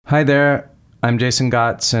Hi there, I'm Jason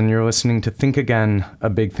Gotts, and you're listening to Think Again, a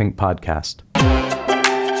Big Think podcast.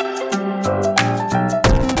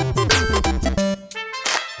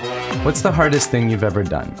 What's the hardest thing you've ever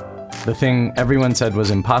done? The thing everyone said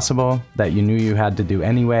was impossible, that you knew you had to do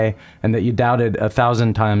anyway, and that you doubted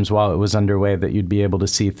 1,000 times while it was underway that you'd be able to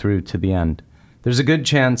see through to the end. There's a good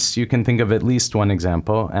chance you can think of at least one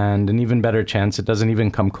example, and an even better chance it doesn't even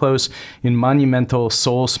come close in monumental,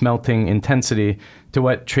 soul-smelting intensity to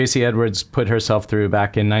what Tracy Edwards put herself through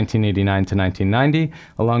back in 1989 to 1990,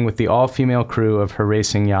 along with the all-female crew of her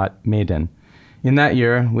racing yacht, Maiden. In that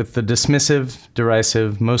year, with the dismissive,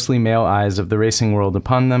 derisive, mostly male eyes of the racing world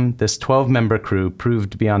upon them, this 12-member crew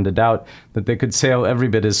proved beyond a doubt that they could sail every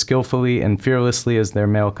bit as skillfully and fearlessly as their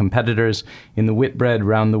male competitors in the Whitbread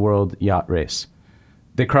round-the-world yacht race.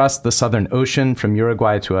 They crossed the Southern Ocean from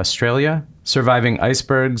Uruguay to Australia, surviving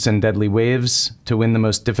icebergs and deadly waves to win the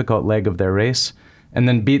most difficult leg of their race, and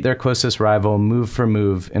then beat their closest rival move for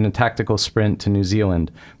move in a tactical sprint to New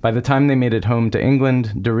Zealand. By the time they made it home to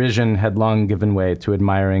England, derision had long given way to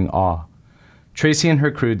admiring awe. Tracy and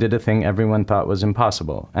her crew did a thing everyone thought was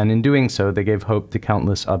impossible, and in doing so, they gave hope to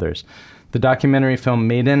countless others. The documentary film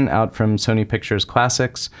Maiden, out from Sony Pictures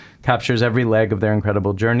Classics, captures every leg of their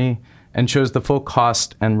incredible journey and shows the full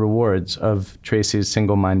cost and rewards of Tracy's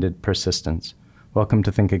single-minded persistence. Welcome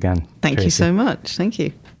to Think Again, Thank Tracy. you so much. Thank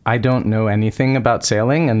you. I don't know anything about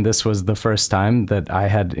sailing, and this was the first time that I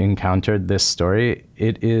had encountered this story.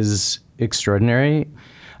 It is extraordinary.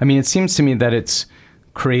 I mean, it seems to me that it's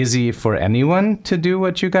crazy for anyone to do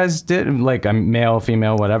what you guys did, like I'm male,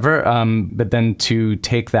 female, whatever, but then to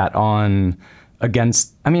take that on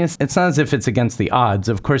against, I mean, it's not as if it's against the odds.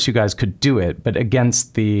 Of course you guys could do it, but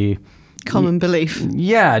against the common belief.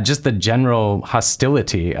 Yeah, just the general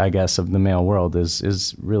hostility, I guess, of the male world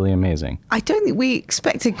is really amazing. I don't think we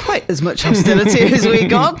expected quite as much hostility as we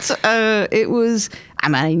got. It was, I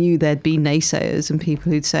mean, I knew there'd be naysayers and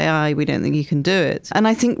people who'd say, we don't think you can do it. And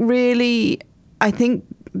I think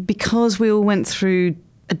because we all went through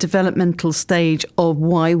a developmental stage of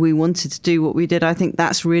why we wanted to do what we did, I think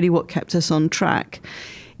that's really what kept us on track.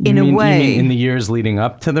 You mean in the years leading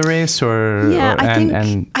up to the race, or yeah,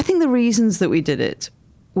 I think the reasons that we did it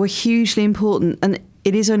were hugely important, and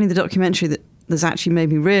it is only the documentary that's actually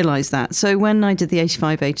made me realise that. So when I did the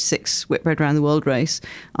 85-86 Whitbread Round the World race,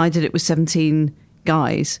 I did it with 17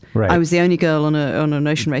 guys. Right. I was the only girl on an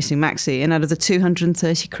ocean racing maxi, and out of the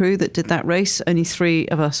 230 crew that did that race, only 3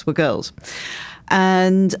 of us were girls.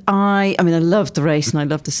 And I loved the race and I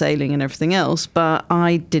loved the sailing and everything else, but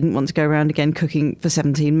I didn't want to go around again cooking for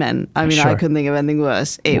 17 men. I mean, sure. I couldn't think of anything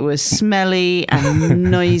worse. It was smelly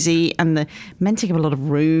and noisy, and the men take up a lot of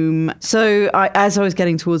room. So as I was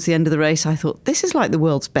getting towards the end of the race, I thought, this is like the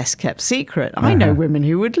world's best kept secret. I know women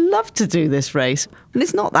who would love to do this race, and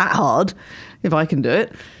it's not that hard if I can do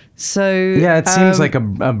it. So yeah, it seems like a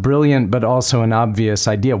brilliant but also an obvious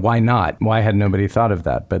idea. Why not? Why had nobody thought of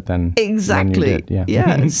that? But then exactly, then you did.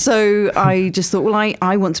 Yeah. So I just thought, well,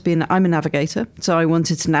 I want to be I'm a navigator, so I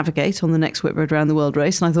wanted to navigate on the next Whitbread Round the World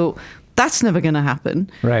race, and I thought that's never going to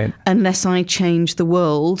happen, right? Unless I change the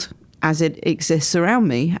world as it exists around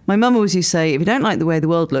me. My mum always used to say, if you don't like the way the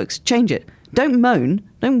world looks, change it. Don't moan,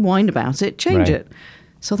 don't whine about it, change it.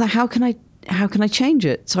 So I thought, how can I change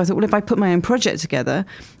it? So I thought, well, if I put my own project together,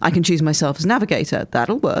 I can choose myself as navigator.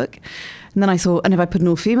 That'll work. And then I thought, and if I put an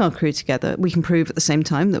all-female crew together, we can prove at the same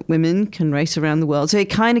time that women can race around the world. So it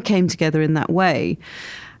kind of came together in that way.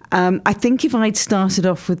 I think if I'd started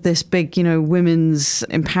off with this big, women's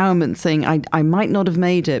empowerment thing, I might not have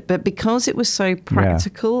made it. But because it was so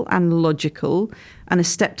practical and logical and a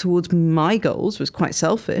step towards my goals, was quite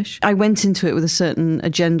selfish, I went into it with a certain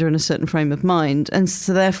agenda and a certain frame of mind. And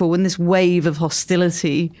so therefore, when this wave of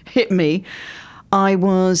hostility hit me, I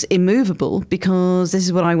was immovable because this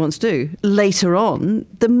is what I want to do. Later on,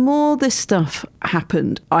 the more this stuff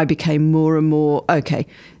happened, I became more and more, okay,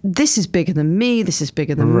 this is bigger than me, this is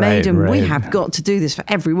bigger than Maiden. Right. We have got to do this for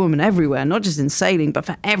every woman everywhere, not just in sailing, but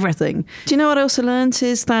for everything. Do you know what I also learned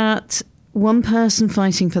is that one person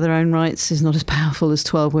fighting for their own rights is not as powerful as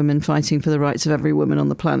 12 women fighting for the rights of every woman on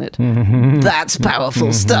the planet. Mm-hmm. That's powerful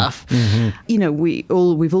mm-hmm. stuff. Mm-hmm.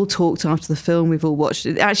 We've all talked after the film, we've all watched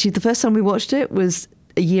it. Actually, the first time we watched it was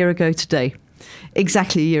a year ago today.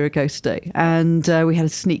 exactly a year ago today. And we had a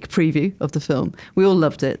sneak preview of the film. We all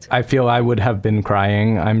loved it. I feel I would have been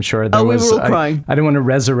crying. I'm sure there we was... were all crying. I don't want to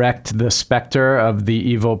resurrect the specter of the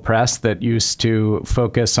evil press that used to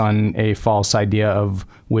focus on a false idea of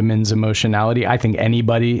women's emotionality. I think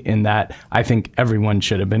anybody in that, I think everyone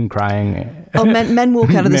should have been crying. Oh, men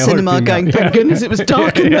walk out of the Male or cinema female. going, thank goodness it was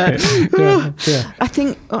dark in there. Yeah. I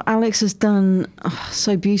think what Alex has done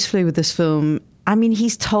so beautifully with this film. I mean,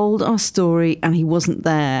 he's told our story and he wasn't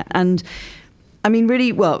there. And I mean,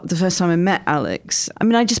 really, well, the first time I met Alex, I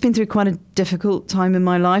mean, I'd just been through quite a difficult time in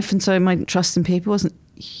my life. And so my trust in people wasn't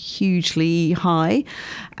hugely high.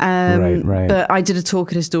 Right. But I did a talk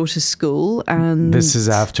at his daughter's school. And This is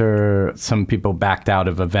after some people backed out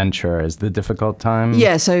of a venture. Is the difficult time?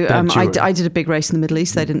 yeah, so that you were- I did a big race in the Middle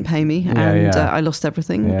East. They didn't pay me, Yeah, and yeah. I lost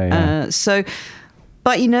everything. Yeah.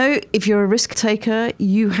 But you know, if you're a risk taker,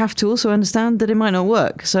 you have to also understand that it might not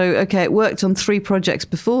work. So, okay, it worked on 3 projects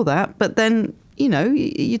before that, but then, you know,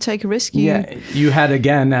 you take a risk. You had,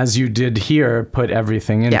 again, as you did here, put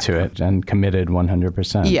everything into it and committed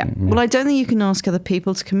 100%. Yeah. Well, I don't think you can ask other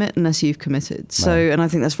people to commit unless you've committed. So, Right. and I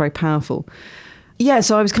think that's very powerful. Yeah,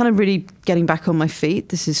 so I was kind of really getting back on my feet.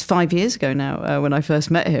 This is 5 years ago now when I first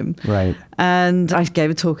met him. Right. And I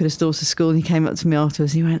gave a talk at his daughter's school and he came up to me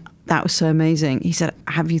afterwards and he went, that was so amazing. He said,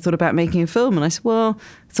 have you thought about making a film? And I said, well,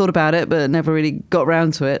 thought about it, but never really got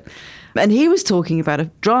round to it. And he was talking about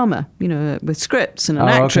a drama, you know, with scripts and an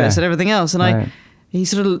actress and everything else. And he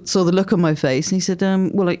sort of saw the look on my face and he said,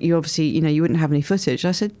 well, you obviously, you know, you wouldn't have any footage.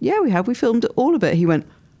 I said, yeah, we have. We filmed all of it.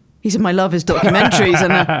 He said, my love is documentaries.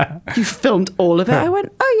 And you filmed all of it? I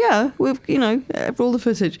went, oh, yeah, we've, you know, all the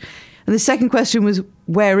footage. And the second question was,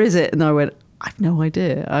 where is it? And I went, I've no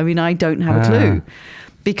idea. I mean, I don't have a clue.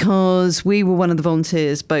 Because we were one of the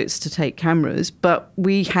volunteers' boats to take cameras, but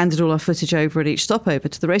we handed all our footage over at each stopover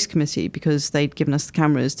to the race committee because they'd given us the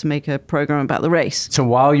cameras to make a program about the race. So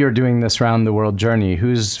while you're doing this round the world journey,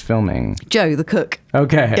 who's filming? Jo, the cook.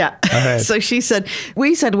 Okay. Yeah. All right. So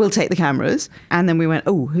we said, we'll take the cameras. And then we went,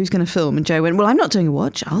 oh, who's going to film? And Jo went, well, I'm not doing a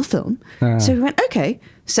watch. I'll film. So we went, okay.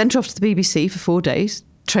 Sent her off to the BBC for 4 days.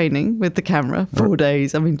 Training with the camera, 4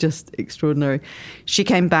 days. I mean, just extraordinary. She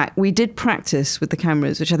came back. We did practice with the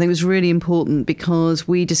cameras, which I think was really important because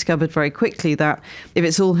we discovered very quickly that if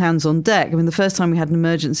it's all hands on deck, I mean, the first time we had an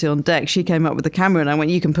emergency on deck, she came up with the camera and I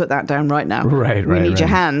went, you can put that down right now. We need your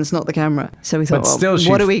hands, not the camera. So we thought,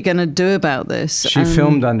 what are we going to do about this? She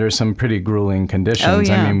filmed under some pretty grueling conditions. Oh,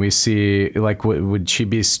 yeah. I mean, we see, like, would she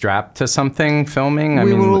be strapped to something filming?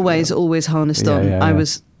 We were always harnessed on. Yeah. I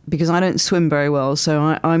was... Because I don't swim very well,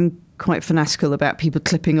 so I'm quite fanatical about people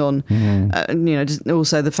clipping on. You know, just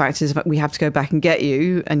also the fact is, if we have to go back and get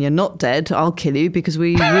you, and you're not dead, I'll kill you because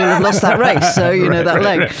we will have lost that race. So you know that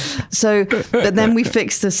leg. Right. So, but then we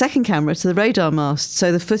fixed a second camera to the radar mast.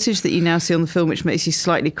 So the footage that you now see on the film, which makes you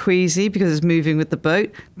slightly queasy because it's moving with the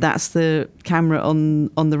boat, that's the camera on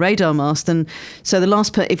the radar mast. And so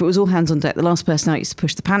if it was all hands on deck, the last person out used to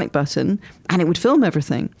push the panic button, and it would film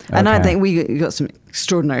everything. Okay. And I think we got some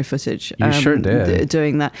extraordinary footage. You sure did.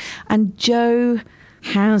 Doing that. And Jo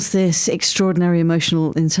has this extraordinary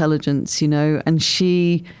emotional intelligence, you know, and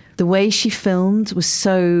the way she filmed was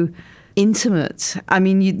so intimate. I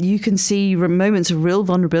mean, you can see moments of real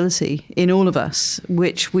vulnerability in all of us,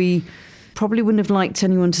 which we probably wouldn't have liked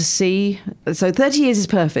anyone to see. So 30 years is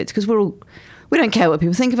perfect because we don't care what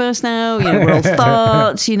people think of us now. You know, we're all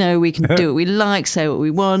farts. You know, we can do what we like, say what we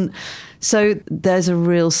want. So there's a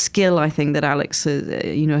real skill, I think, that Alex,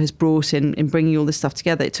 has brought in bringing all this stuff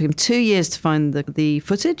together. It took him 2 years to find the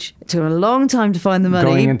footage. It took him a long time to find the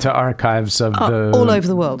money. Going into archives of all over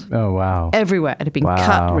the world. Oh, wow. Everywhere. It had been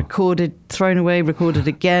cut, recorded, thrown away, recorded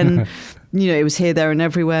again. You know, it was here, there and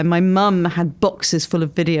everywhere. My mum had boxes full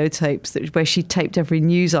of videotapes where she taped every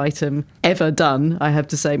news item ever done. I have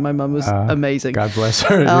to say, my mum was amazing. God bless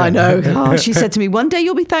her. I know. Oh, she said to me, one day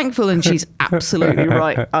you'll be thankful. And she's absolutely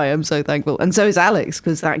right. I am so thankful. And so is Alex,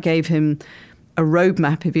 because that gave him a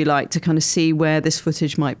roadmap, if you like, to kind of see where this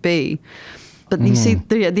footage might be. But you see,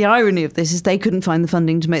 the irony of this is they couldn't find the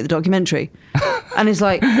funding to make the documentary. And it's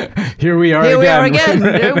like, here we are again.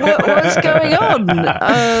 What's going on?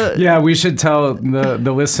 Yeah, we should tell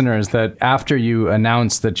the listeners that after you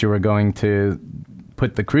announced that you were going to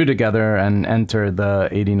put the crew together and enter the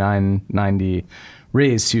 89-90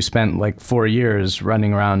 race, you spent like 4 years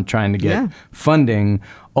running around trying to get funding.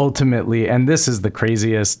 ultimately, and this is the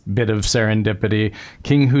craziest bit of serendipity,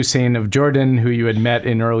 King Hussein of Jordan, who you had met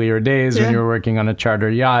in earlier days when you were working on a charter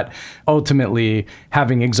yacht, ultimately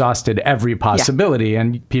having exhausted every possibility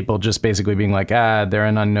and people just basically being like, they're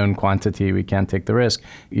an unknown quantity, we can't take the risk.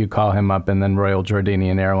 You call him up and then Royal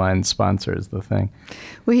Jordanian Airlines sponsors the thing.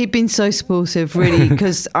 Well, he'd been so supportive, really,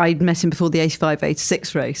 because I'd met him before the 85,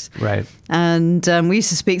 86 race. Right. And we used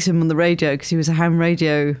to speak to him on the radio because he was a ham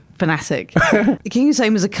radio fanatic. King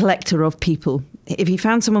Hussein was a collector of people. If he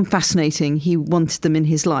found someone fascinating, he wanted them in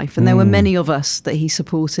his life. And there were many of us that he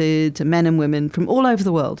supported, men and women from all over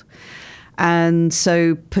the world. And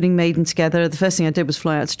so putting Maiden together, the first thing I did was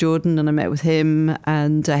fly out to Jordan, and I met with him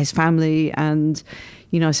and his family. And,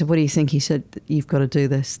 I said, what do you think? He said, you've got to do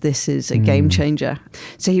this. This is a game changer.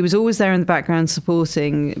 So he was always there in the background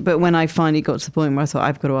supporting. But when I finally got to the point where I thought,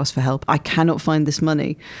 I've got to ask for help, I cannot find this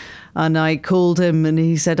money. And I called him and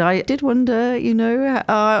he said, I did wonder,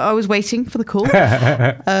 I was waiting for the call.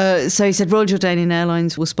 So he said, Royal Jordanian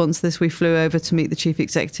Airlines will sponsor this. We flew over to meet the chief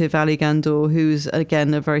executive, Ali Gandor, who's,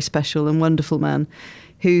 again, a very special and wonderful man,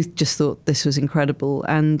 who just thought this was incredible.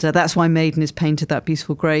 And that's why Maiden is painted that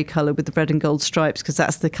beautiful grey colour with the red and gold stripes, because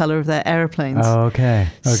that's the colour of their aeroplanes. Oh, okay.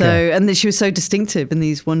 So, and then she was so distinctive in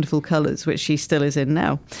these wonderful colours, which she still is in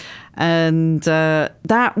now. And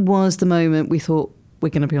that was the moment we thought, we're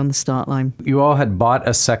going to be on the start line. You all had bought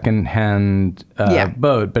a second-hand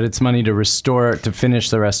boat, but it's money to restore, to finish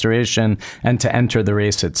the restoration, and to enter the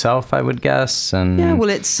race itself, I would guess. And yeah, well,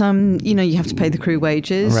 it's you have to pay the crew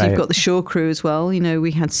wages. Right. You've got the shore crew as well.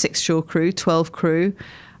 We had 6 shore crew, 12 crew.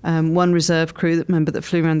 1 reserve crew member that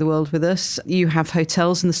flew around the world with us. You have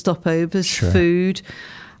hotels and the stopovers, food,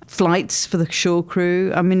 flights for the shore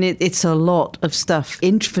crew. I mean, it's a lot of stuff,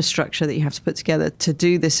 infrastructure that you have to put together to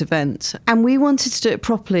do this event. And we wanted to do it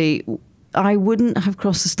properly. I wouldn't have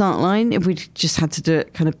crossed the start line if we just had to do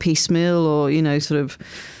it kind of piecemeal or, sort of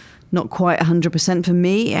not quite 100%. For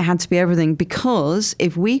me, it had to be everything, because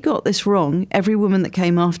if we got this wrong, every woman that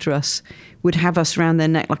came after us would have us around their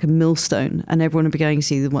neck like a millstone, and everyone would be going,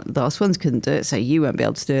 see, the last ones couldn't do it, so you won't be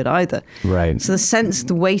able to do it either. Right. So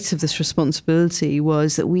the weight of this responsibility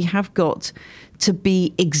was that we have got to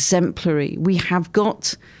be exemplary. We have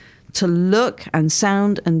got to look and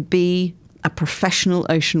sound and be a professional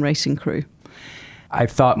ocean racing crew. I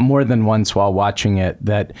thought more than once while watching it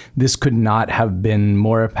that this could not have been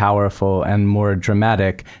more powerful and more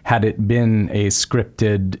dramatic had it been a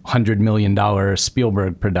scripted $100 million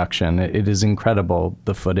Spielberg production. It is incredible,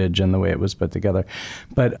 the footage and the way it was put together.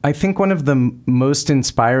 But I think one of the most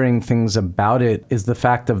inspiring things about it is the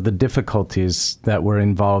fact of the difficulties that were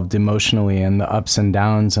involved emotionally and the ups and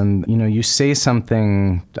downs. And, you say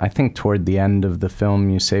something, I think toward the end of the film,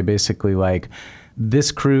 you say basically like,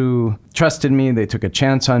 this crew trusted me. They took a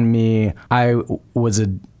chance on me. I was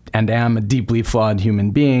and am a deeply flawed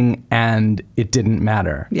human being, and it didn't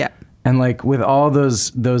matter. Yeah. And like with all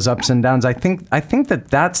those ups and downs, I think that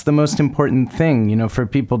that's the most important thing, for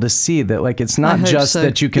people to see, that like it's not just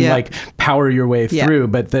that you can like power your way through,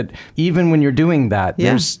 but that even when you're doing that,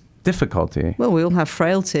 there's difficulty. Well, we all have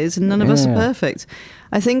frailties, and none of us are perfect.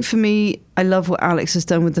 I think for me, I love what Alex has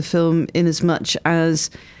done with the film, in as much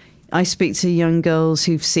as I speak to young girls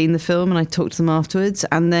who've seen the film and I talk to them afterwards,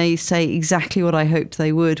 and they say exactly what I hoped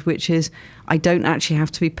they would, which is, I don't actually have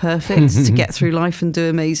to be perfect to get through life and do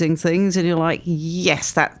amazing things. And you're like,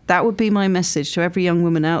 yes, that would be my message to every young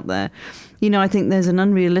woman out there. I think there's an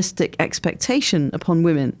unrealistic expectation upon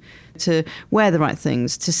women to wear the right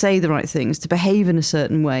things, to say the right things, to behave in a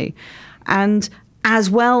certain way. And as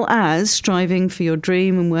well as striving for your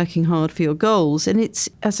dream and working hard for your goals. And it's,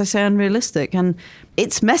 as I say, unrealistic, and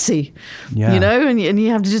it's messy, and you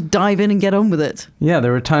have to just dive in and get on with it. Yeah,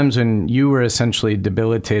 there were times when you were essentially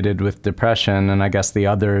debilitated with depression, and I guess the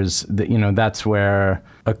others, that's where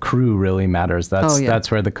a crew really matters. That's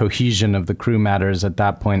where the cohesion of the crew matters. At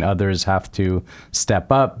that point, others have to step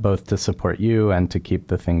up, both to support you and to keep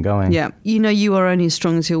the thing going. Yeah, you are only as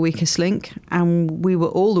strong as your weakest link, and we were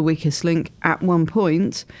all the weakest link at one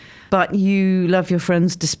point. But you love your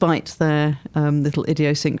friends despite their little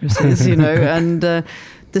idiosyncrasies, and the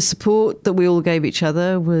support that we all gave each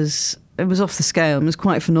other was off the scale. It was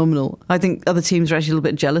quite phenomenal. I think other teams were actually a little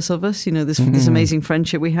bit jealous of us, this amazing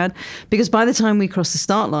friendship we had. Because by the time we crossed the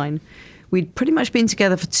start line, we'd pretty much been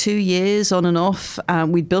together for 2 years on and off.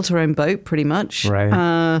 We'd built our own boat, pretty much.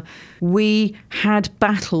 Right. We had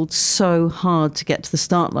battled so hard to get to the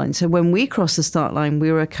start line. So when we crossed the start line, we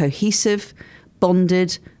were a cohesive,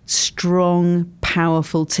 bonded, strong,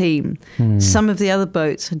 powerful team. Some of the other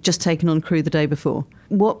boats had just taken on crew the day before.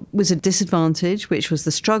 what was a disadvantage, which was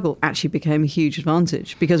the struggle, actually became a huge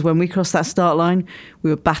advantage, because when we crossed that start line, we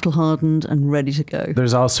were battle hardened and ready to go.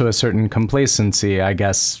 There's also a certain complacency, I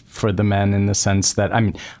guess, for the men in the sense that, I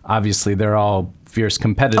mean, obviously they're all fierce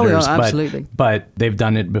competitors, absolutely. but they've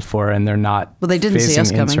done it before and they're not. Well, they didn't see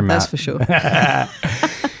us coming, that's for sure. I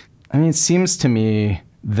mean, it seems to me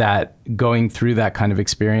that going through that kind of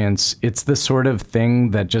experience, it's the sort of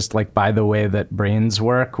thing that just like by the way that brains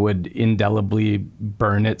work would indelibly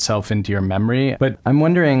burn itself into your memory. But I'm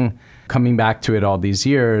wondering, coming back to it all these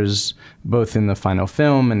years, both in the final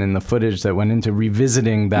film and in the footage that went into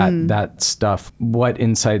revisiting that stuff, what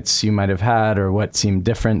insights you might have had or what seemed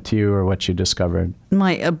different to you or what you discovered?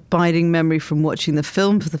 My abiding memory from watching the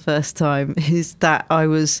film for the first time is that I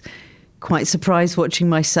was quite surprised watching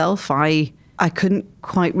myself. I couldn't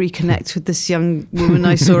quite reconnect with this young woman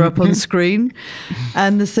I saw up on screen.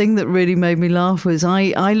 And the thing that really made me laugh was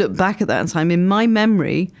I look back at that time. In my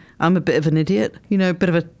memory, I'm a bit of an idiot, a bit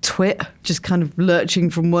of a twit, just kind of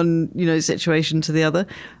lurching from one, situation to the other.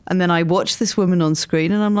 And then I watched this woman on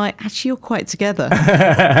screen and I'm like, actually, you're quite together.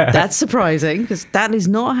 That's surprising because that is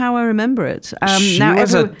not how I remember it. She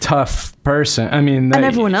was a tough person. I mean, and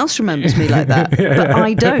everyone else remembers me like that, but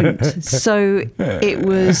I don't. So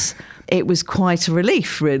it was quite a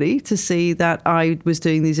relief, really, to see that I was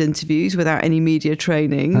doing these interviews without any media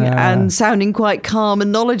training and sounding quite calm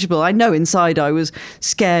and knowledgeable. I know inside I was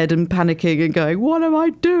scared and panicking and going, what am I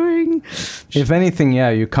doing? If anything,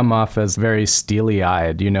 you come off as very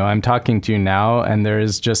steely-eyed. I'm talking to you now, and there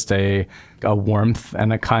is just a warmth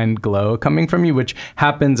and a kind glow coming from you, which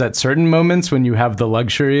happens at certain moments when you have the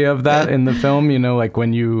luxury of that in the film, like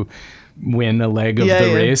when you win a leg of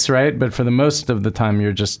the race, right? But for the most of the time,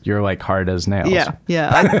 you're like hard as nails.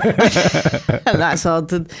 And that's hard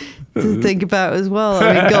to think about as well.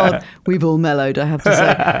 I mean, God, we've all mellowed, I have to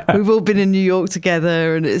say. We've all been in New York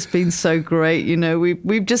together and it's been so great.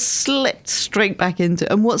 We've just slipped straight back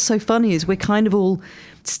into, and what's so funny is we're kind of all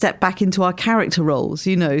step back into our character roles,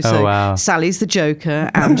 So Sally's the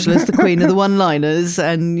Joker, Angela's the queen of the one-liners,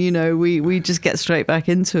 and, we just get straight back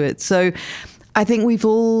into it. So I think we've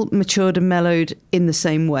all matured and mellowed in the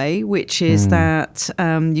same way, which is that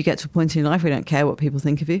you get to a point in your life where you don't care what people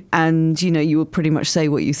think of you. And, you will pretty much say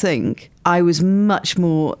what you think. I was much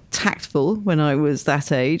more tactful when I was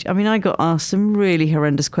that age. I mean, I got asked some really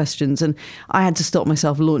horrendous questions and I had to stop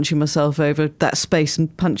myself launching myself over that space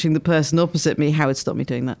and punching the person opposite me. Howard stopped me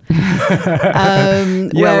doing that.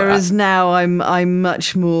 Whereas now I'm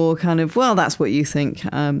much more kind of, well, that's what you think.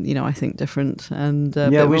 I think different and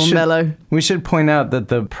a bit more mellow. We should point out that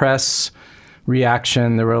the press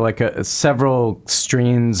reaction, there were like several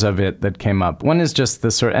streams of it that came up. One is just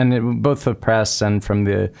the sort, and both the press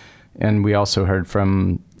and we also heard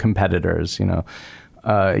from competitors,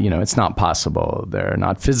 it's not possible. They're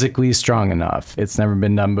not physically strong enough. It's never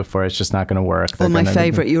been done before. It's just not going to work. Or my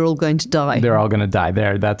favorite, you're all going to die. They're all going to die.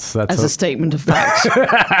 That's as a statement of fact.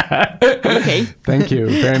 Okay. Thank you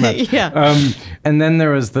very much. Yeah. And then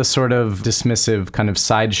there was the sort of dismissive kind of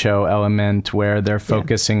sideshow element where they're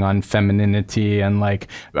focusing on femininity and like,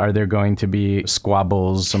 are there going to be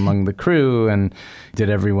squabbles among the crew? And did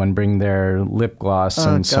everyone bring their lip gloss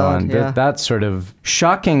and so on? Yeah. That's sort of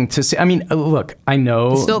shocking to see. I mean, look, I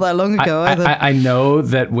know. It's not that long ago either. I know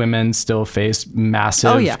that women still face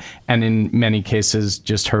massive and in many cases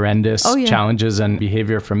just horrendous challenges and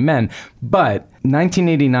behavior from men. But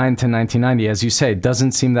 1989 to 1990, as you say,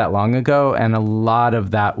 doesn't seem that long ago. And a lot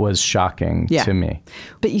of that was shocking to me.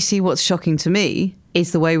 But you see, what's shocking to me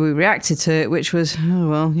is the way we reacted to it, which was,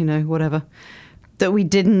 whatever. That we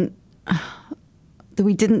didn't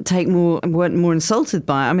take more and weren't more insulted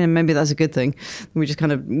by it. I mean, maybe that's a good thing. We just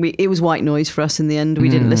it was white noise for us in the end. We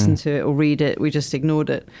didn't listen to it or read it. We just ignored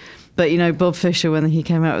it. But, Bob Fisher, when he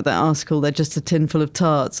came out with that article, they're just a tin full of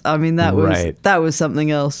tarts. I mean, that was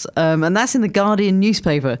something else. And that's in the Guardian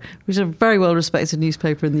newspaper, which is a very well-respected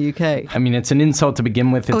newspaper in the UK. I mean, it's an insult to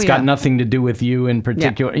begin with. It's got nothing to do with you in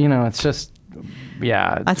particular. Yeah. It's just...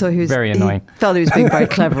 I thought he was very annoying. He felt he was being very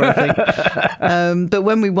clever, I think. But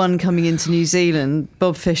when we won coming into New Zealand,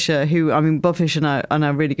 Bob Fisher, Bob Fisher and I are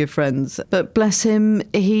now really good friends. But bless him,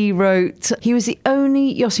 he wrote, he was the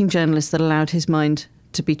only yachting journalist that allowed his mind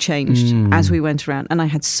to be changed as we went around. And I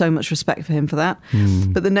had so much respect for him for that.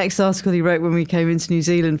 But the next article he wrote when we came into New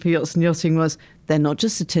Zealand for Yachts and Yachting was, they're not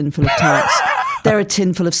just a tin full of tarts. They're a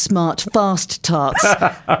tin full of smart, fast tarts.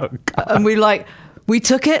 And we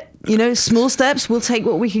took it, small steps, we'll take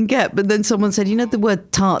what we can get. But then someone said, the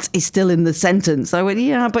word tart is still in the sentence. I went,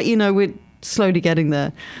 but, slowly getting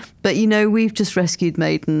there. But, we've just rescued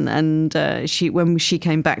Maiden, and when she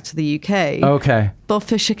came back to the UK, Okay. Bob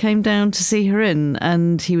Fisher came down to see her in,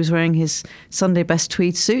 and he was wearing his Sunday best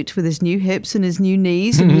tweed suit with his new hips and his new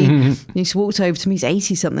knees, and he walked over to me. He's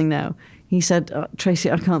 80-something now. He said, Tracy,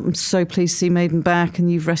 I'm so pleased to see Maiden back, and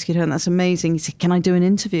you've rescued her, and that's amazing. He said, can I do an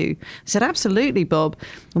interview? I said, absolutely, Bob.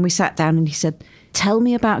 And we sat down, and he said, tell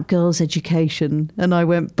me about girls' education. And I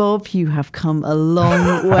went, Bob, you have come a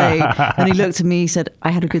long way. And he looked at me, he said,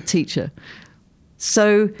 I had a good teacher.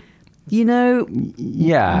 So,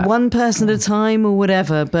 Yeah. one person at a time or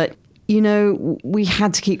whatever, but we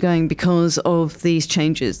had to keep going because of these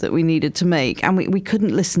changes that we needed to make, and we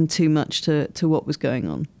couldn't listen too much to what was going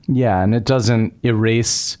on. Yeah, and it doesn't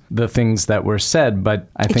erase the things that were said, but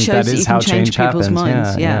I think that is how change happens.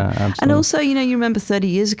 Minds. Yeah. Absolutely. And also, you remember 30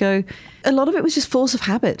 years ago, a lot of it was just force of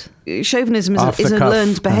habit. Chauvinism is a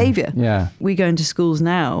learned behaviour. Yeah. We go into schools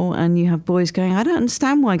now, and you have boys going, I don't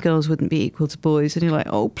understand why girls wouldn't be equal to boys. And you're like,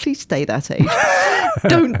 oh, please stay that age.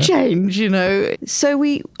 Don't change, So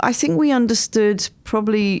I think we understood,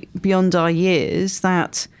 probably beyond our years,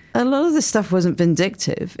 that a lot of this stuff wasn't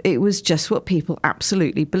vindictive. It was just what people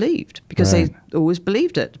absolutely believed, because they always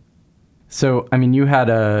believed it. So, you had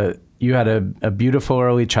a beautiful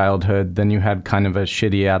early childhood, then you had kind of a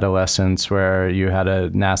shitty adolescence where you had a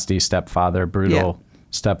nasty stepfather, brutal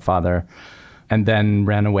stepfather, and then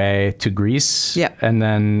ran away to Greece. Yeah. And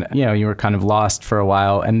then, you were kind of lost for a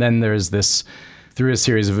while. And then there's this, through a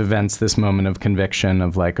series of events, this moment of conviction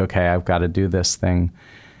of like, okay, I've got to do this thing.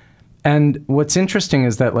 And what's interesting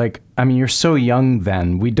is that, you're so young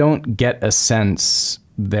then. We don't get a sense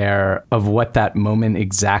there of what that moment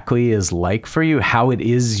exactly is like for you, how it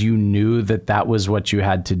is you knew that was what you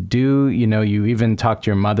had to do. You even talk to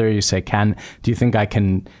your mother, you say, do you think I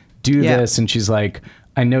can do this? And she's like,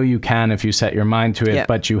 I know you can if you set your mind to it,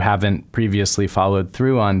 but you haven't previously followed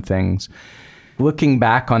through on things. Looking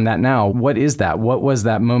back on that now, what is that? What was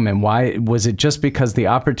that moment? Why was it just because the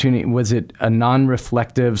opportunity, was it a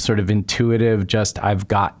non-reflective, sort of intuitive, just I've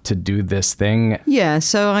got to do this thing? Yeah,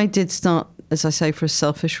 so I did start, as I say, for a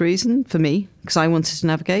selfish reason, for me, because I wanted to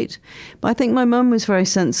navigate. But I think my mum was very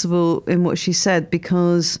sensible in what she said,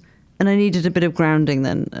 because, and I needed a bit of grounding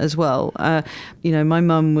then as well. My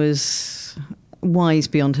mum was wise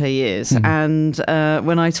beyond her years. Mm-hmm. And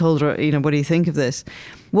when I told her, what do you think of this?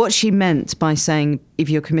 What she meant by saying, if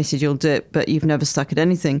you're committed, you'll do it, but you've never stuck at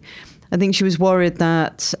anything. I think she was worried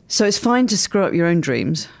that, so it's fine to screw up your own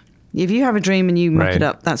dreams. If you have a dream and you muck it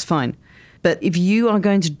up, that's fine. But if you are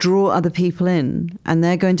going to draw other people in, and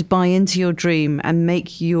they're going to buy into your dream and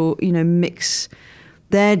make your, mix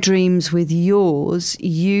their dreams with yours,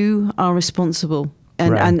 you are responsible.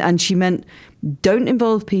 And she meant, don't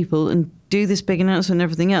involve people and do this big announcement and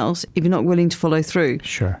everything else if you're not willing to follow through.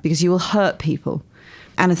 Sure. Because you will hurt people.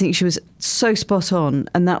 And I think she was so spot on.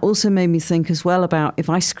 And that also made me think as well about, if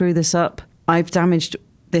I screw this up, I've damaged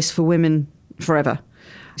this for women forever.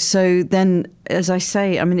 So then, as I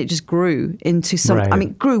say, it just grew into something.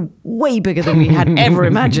 It grew way bigger than we had ever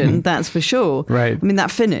imagined, that's for sure. Right.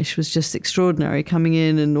 That finish was just extraordinary, coming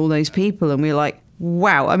in and all those people. And we were like,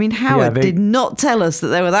 wow. Howard did not tell us that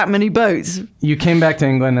there were that many boats. You came back to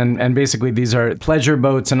England, and basically these are pleasure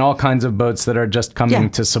boats and all kinds of boats that are just coming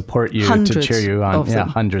to support you, hundreds to cheer you on. Of them.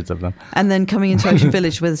 Hundreds of them. And then coming into Ocean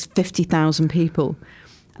Village with 50,000 people.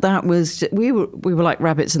 That was, we were like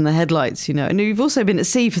rabbits in the headlights, And you've also been at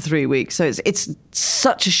sea for 3 weeks, so it's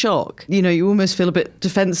such a shock. You almost feel a bit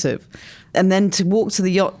defensive. And then to walk to the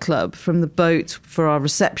yacht club from the boat for our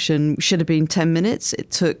reception should have been 10 minutes. It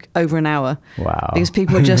took over an hour. Wow. Because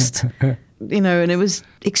people were just, and it was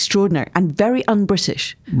extraordinary and very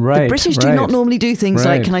un-British. Right. The British do not normally do things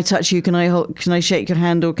like, can I touch you? Can I shake your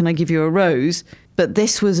hand? Or can I give you a rose? But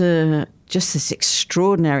this was just this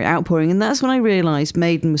extraordinary outpouring. And that's when I realised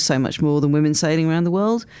Maiden was so much more than women sailing around the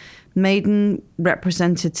world. Maiden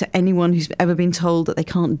represented to anyone who's ever been told that they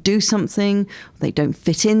can't do something, they don't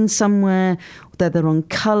fit in somewhere, they're the wrong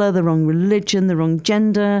colour, the wrong religion, the wrong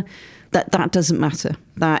gender, that doesn't matter.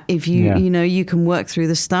 That if you, you can work through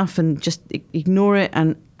the stuff and just ignore it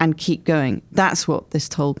and keep going. That's what this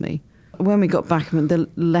told me. When we got back, the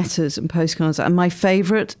letters and postcards, and my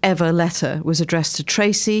favourite ever letter was addressed to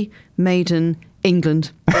Tracy, Maiden,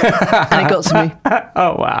 England. And it got to me.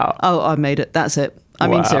 Oh, wow. Oh, I made it. That's it.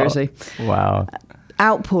 Seriously. Wow.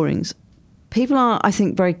 Outpourings. People are, I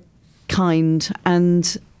think, very kind,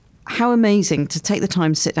 and how amazing to take the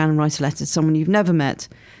time to sit down and write a letter to someone you've never met,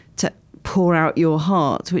 to pour out your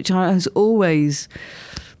heart, which has always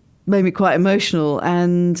made me quite emotional,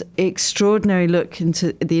 and extraordinary look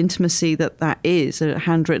into the intimacy that is a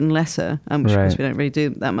handwritten letter, which of course we don't really do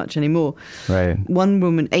that much anymore. Right. One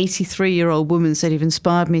woman, 83-year-old woman, said you've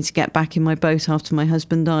inspired me to get back in my boat after my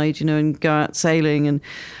husband died, and go out sailing. And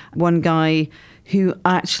one guy who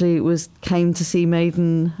actually came to see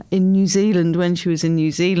Maiden in New Zealand when she was in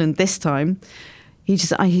New Zealand this time. He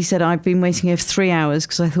said, I've been waiting here for 3 hours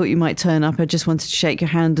because I thought you might turn up. I just wanted to shake your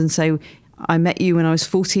hand and say, I met you when I was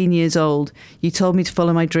 14 years old. You told me to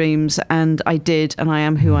follow my dreams, and I did, and I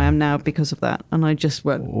am who I am now because of that. And I just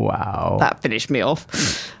went, wow. That finished me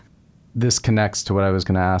off. This connects to what I was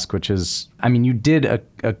going to ask, which is, I mean, you did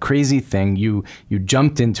a crazy thing. You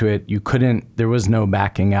jumped into it. There was no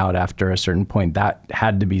backing out after a certain point. That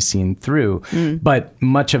had to be seen through. But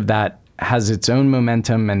much of that has its own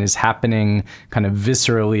momentum and is happening kind of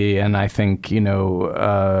viscerally, and I think,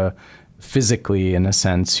 physically, in a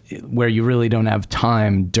sense, where you really don't have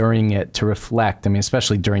time during it to reflect. I mean,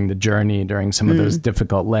 especially during the journey, during some of those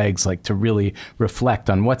difficult legs, like to really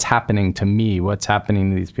reflect on what's happening to me, what's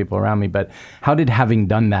happening to these people around me. But how did having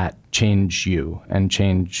done that change you and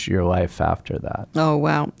change your life after that? Oh,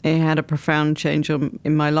 wow. It had a profound change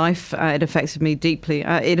in my life. It affected me deeply.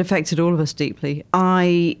 It affected all of us deeply.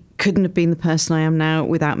 I couldn't have been the person I am now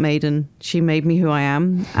without Maiden. She made me who I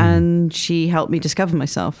am, and she helped me discover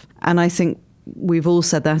myself. And I think we've all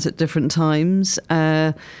said that at different times.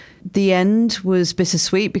 The end was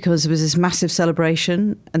bittersweet because there was this massive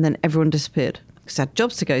celebration, and then everyone disappeared. Because I had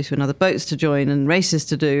jobs to go to and other boats to join and races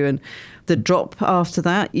to do. And the drop after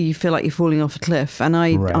that, you feel like you're falling off a cliff. And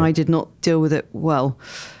I did not deal with it well.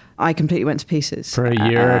 I completely went to pieces. For a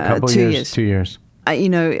year, a couple years? 2 years.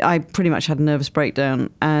 I pretty much had a nervous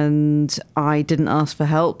breakdown, and I didn't ask for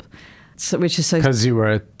help, which is so... Because you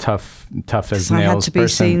were a tough as nails I had to be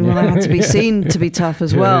person. seen. Well, I had to be seen to be tough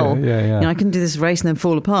as well. Yeah. I couldn't do this race and then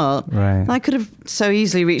fall apart. Right. I could have so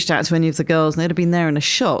easily reached out to any of the girls, and they'd have been there in a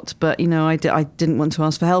shot. But I didn't want to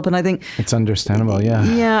ask for help, and I think it's understandable. Yeah.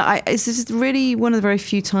 Yeah. This is really one of the very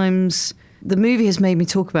few times the movie has made me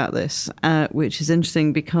talk about this, which is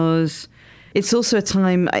interesting because it's also a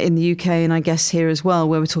time in the UK, and I guess here as well,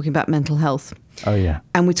 where we're talking about mental health. Oh, yeah.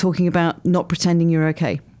 And we're talking about not pretending you're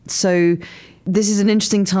okay. So this is an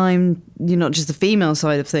interesting time, not just the female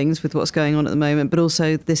side of things with what's going on at the moment, but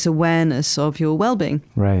also this awareness of your well-being.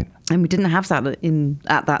 Right. And we didn't have that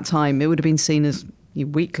at that time. It would have been seen as you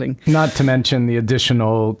weakling. Not to mention the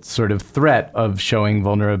additional sort of threat of showing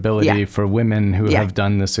vulnerability for women who have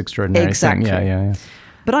done this extraordinary thing. Yeah.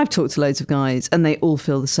 But I've talked to loads of guys, and they all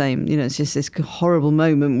feel the same. It's just this horrible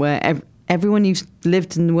moment where everyone you've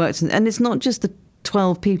lived and worked, and it's not just the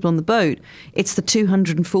 12 people on the boat, it's the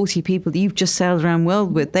 240 people that you've just sailed around the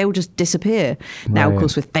world with. They will just disappear. Now, of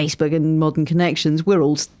course, with Facebook and modern connections, we're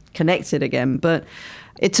all connected again. But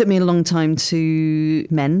it took me a long time to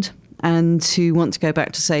mend and to want to go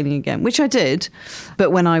back to sailing again, which I did.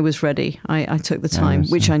 But when I was ready, I took the time,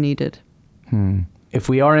 which I needed. If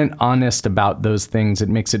we aren't honest about those things, it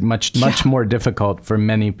makes it much more difficult for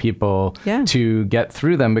many people to get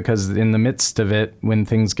through them, because in the midst of it, when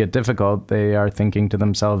things get difficult, they are thinking to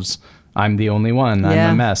themselves, I'm the only one.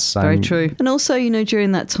 I'm a mess. Very true. And also,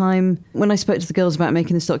 during that time, when I spoke to the girls about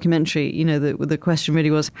making this documentary, the question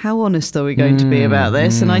really was, how honest are we going to be about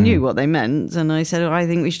this? And I knew what they meant. And I said, I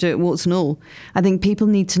think we should do it warts and all. I think people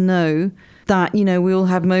need to know that, we all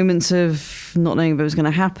have moments of not knowing if it was going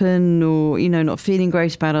to happen, or, not feeling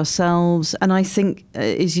great about ourselves. And I think,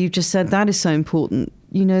 as you just said, that is so important.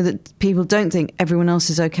 That people don't think everyone else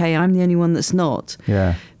is okay. I'm the only one that's not.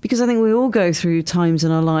 Yeah. Because I think we all go through times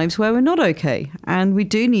in our lives where we're not okay, and we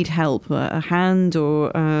do need help, a hand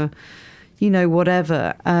or,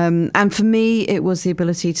 whatever. And for me, it was the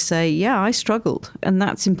ability to say, yeah, I struggled. And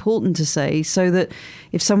that's important to say, so that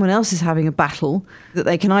if someone else is having a battle, that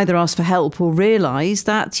they can either ask for help or realise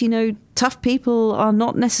that, tough people are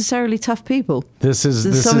not necessarily tough people. There's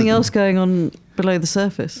something else going on below the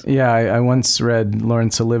surface. Yeah, I once read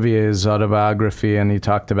Laurence Olivier's autobiography, and he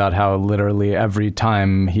talked about how literally every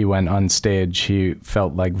time he went on stage, he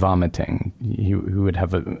felt like vomiting. He would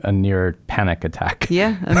have a near panic attack.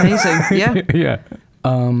 Yeah, amazing. Yeah.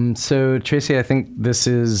 Yeah. So, Tracy, I think this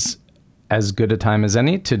is as good a time as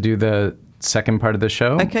any to do the second part of the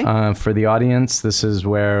show. Okay. For the audience, this is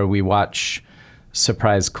where we watch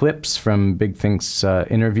surprise clips from Big Think's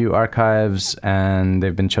interview archives, and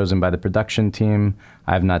they've been chosen by the production team.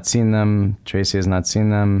 I have not seen them. Tracy has not seen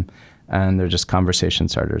them, and they're just conversation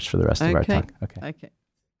starters for the rest of our talk. Okay.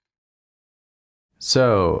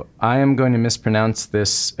 So I am going to mispronounce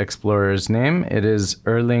this explorer's name. It is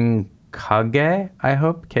Erling Kage, I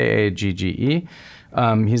hope, Kagge.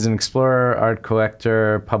 He's an explorer, art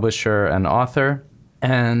collector, publisher, and author.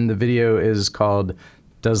 And the video is called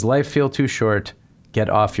Does Life Feel Too Short? Get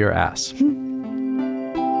Off Your Ass.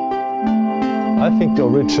 I think the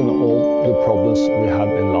origin of all the problems we have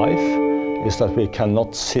in life is that we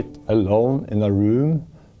cannot sit alone in a room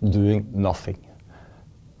doing nothing.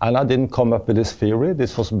 And I didn't come up with this theory.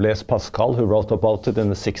 This was Blaise Pascal who wrote about it in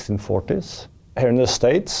the 1640s. Here in the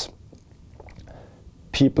States,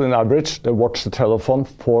 people on average, they watch the telephone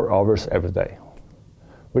 4 hours every day,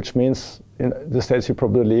 which means in the States you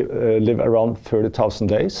probably live around 30,000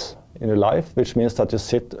 days in your life, which means that you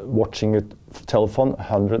sit watching your telephone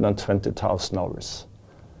 120,000 hours.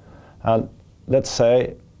 And let's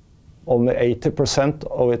say only 80%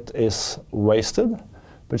 of it is wasted,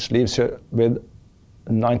 which leaves you with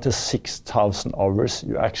 96,000 hours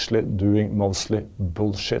you're actually doing mostly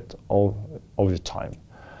bullshit of your time.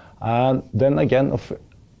 And then again,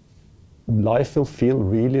 life will feel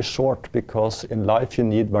really short, because in life you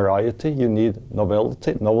need variety, you need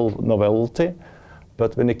novelty.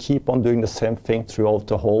 But when you keep on doing the same thing throughout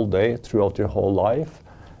the whole day, throughout your whole life,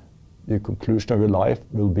 the conclusion of your life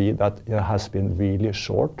will be that it has been really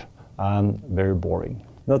short and very boring.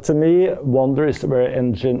 Now, to me, wonder is the very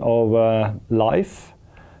engine of life.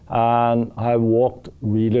 And I walked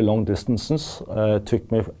really long distances. It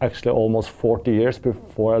took me actually almost 40 years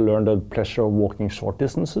before I learned the pleasure of walking short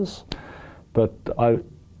distances. But I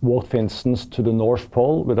walked, for instance, to the North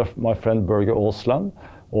Pole with my friend Børge Aasland,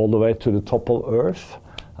 all the way to the top of Earth.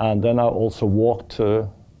 And then I also walked to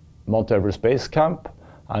Mount Everest Base Camp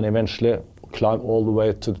and eventually climbed all the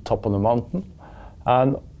way to the top of the mountain.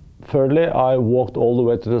 And thirdly, I walked all the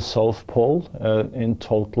way to the South Pole in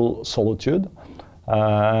total solitude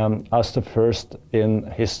as the first in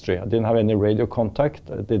history. I didn't have any radio contact.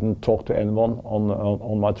 I didn't talk to anyone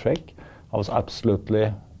on my trek. I was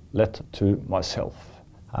absolutely left to myself.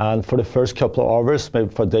 And for the first couple of hours,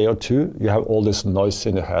 maybe for a day or two, you have all this noise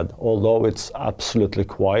in your head. Although it's absolutely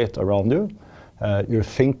quiet around you, you're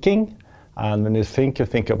thinking. And when you think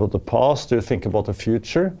about the past, you think about the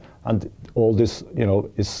future. And all this,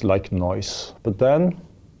 is like noise. But then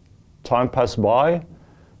time passes by,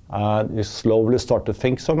 and you slowly start to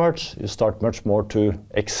think so much. You start much more to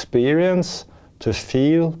experience, to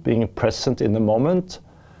feel, being present in the moment.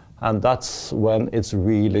 And that's when it's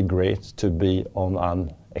really great to be on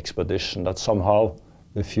an expedition. That somehow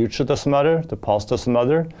the future doesn't matter, the past doesn't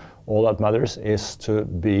matter. All that matters is to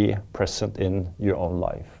be present in your own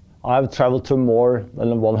life. I've traveled to more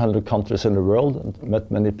than 100 countries in the world and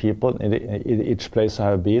met many people in each place I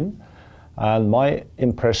have been. And my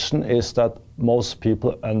impression is that most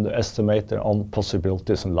people underestimate their own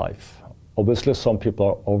possibilities in life. Obviously, some people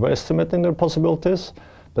are overestimating their possibilities,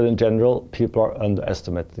 but in general, people are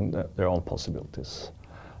underestimating their own possibilities.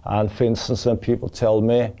 And for instance, when people tell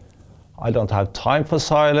me, I don't have time for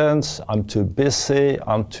silence, I'm too busy,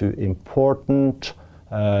 I'm too important,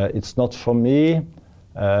 it's not for me,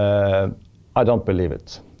 I don't believe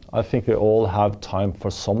it. I think we all have time for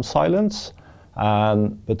some silence,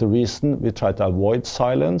 but the reason we try to avoid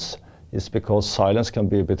silence is because silence can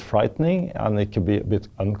be a bit frightening and it can be a bit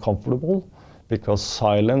uncomfortable, because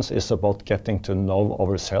silence is about getting to know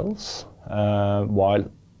ourselves, while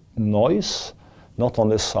noise, not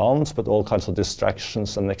only sounds, but all kinds of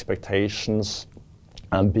distractions and expectations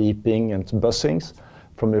and beeping and buzzings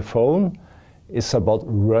from your phone, is about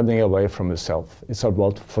running away from yourself. It's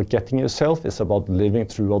about forgetting yourself. It's about living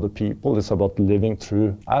through other people. It's about living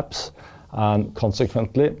through apps. And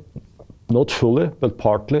consequently, not fully, but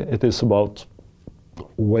partly, it is about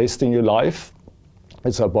wasting your life.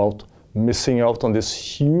 It's about missing out on this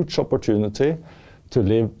huge opportunity to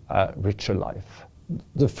live a richer life.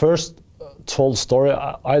 The first told story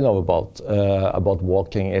I know about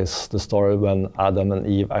walking is the story when Adam and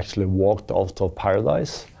Eve actually walked out of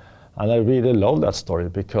paradise. And I really love that story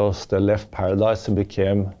because they left paradise and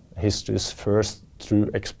became history's first true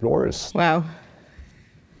explorers. Wow.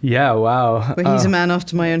 Yeah, wow. Well, he's a man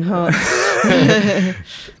after my own heart.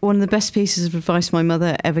 One of the best pieces of advice my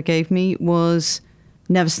mother ever gave me was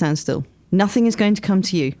never stand still. Nothing is going to come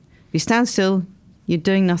to you. If you stand still, you're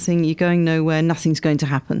doing nothing, you're going nowhere, nothing's going to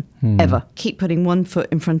happen, ever. Keep putting one foot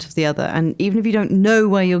in front of the other. And even if you don't know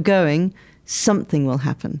where you're going, something will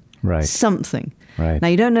happen. Right. Something. Right. Now,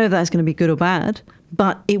 you don't know if that's going to be good or bad,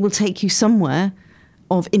 but it will take you somewhere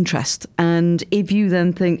of interest. And if you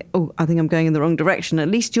then think, oh, I think I'm going in the wrong direction, at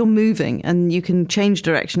least you're moving and you can change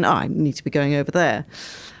direction. Oh, I need to be going over there.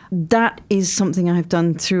 That is something I've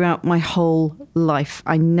done throughout my whole life.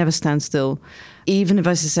 I never stand still. Even if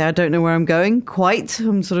I say I don't know where I'm going quite,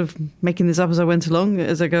 I'm sort of making this up as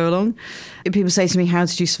I go along. If people say to me, how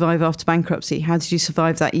did you survive after bankruptcy? How did you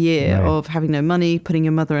survive that year of having no money, putting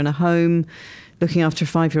your mother in a home, looking after a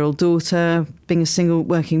 5-year-old daughter, being a single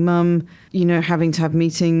working mum, having to have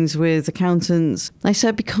meetings with accountants? I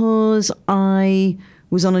said, because I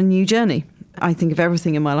was on a new journey. I think of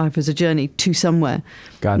everything in my life as a journey to somewhere.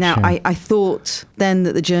 Gotcha. Now, I thought then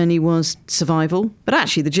that the journey was survival, but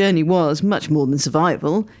actually the journey was much more than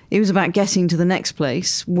survival. It was about getting to the next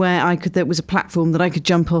place where there was a platform that I could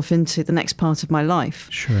jump off into the next part of my life.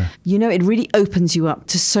 Sure. It really opens you up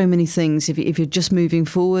to so many things. If you're just moving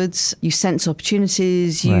forwards, you sense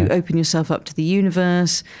opportunities, you open yourself up to the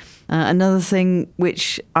universe. Another thing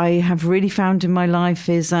which I have really found in my life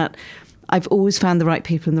is that I've always found the right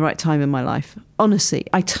people in the right time in my life. Honestly,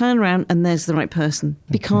 I turn around and there's the right person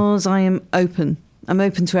because I am open. I'm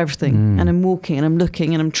open to everything, and I'm walking and I'm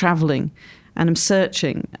looking and I'm traveling and I'm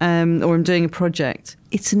searching, or I'm doing a project.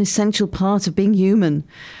 It's an essential part of being human.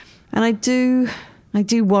 And I do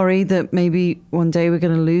worry that maybe one day we're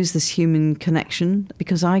going to lose this human connection,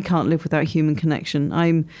 because I can't live without human connection.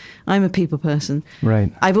 I'm a people person.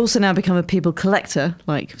 Right. I've also now become a people collector,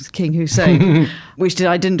 like King Hussein, which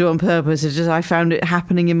I didn't do on purpose. It's just I found it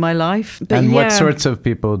happening in my life. But and what sorts of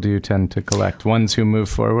people do you tend to collect? Ones who move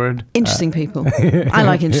forward? Interesting people. I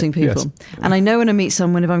like interesting people. Yes. And I know when I meet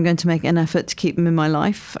someone if I'm going to make an effort to keep them in my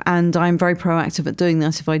life. And I'm very proactive at doing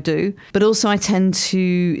that if I do. But also I tend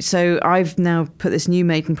to... So I've now put this new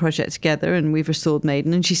Maiden project together, and we've restored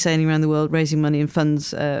Maiden, and she's sailing around the world raising money and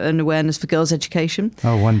funds and awareness for girls' education.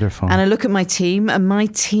 Oh, wonderful. And I look at my team, and my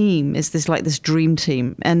team is this dream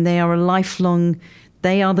team, and they are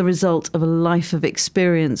they are the result of a life of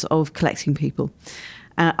experience of collecting people.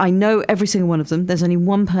 I know every single one of them. There's only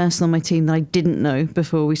one person on my team that I didn't know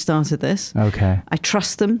before we started this. Okay. I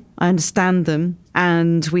trust them. I understand them.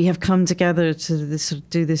 And we have come together to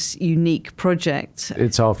do this unique project.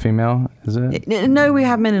 It's all female, is it? No, we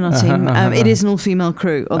have men in our team. It is an all-female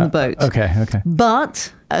crew on the boat. Okay.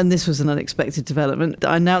 But, and this was an unexpected development,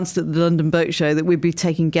 I announced at the London Boat Show that we'd be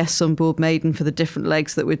taking guests on board Maiden for the different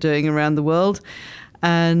legs that we're doing around the world.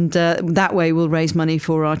 And that way we'll raise money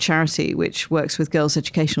for our charity, which works with girls'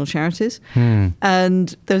 educational charities.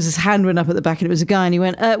 And there was this hand went up at the back, and it was a guy, and he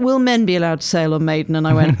went, will men be allowed to sail on Maiden? And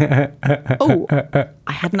I went, oh,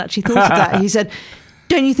 I hadn't actually thought of that. He said,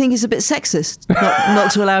 don't you think it's a bit sexist not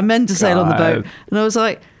to allow men to sail on the boat? And I was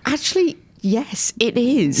like, actually, yes, it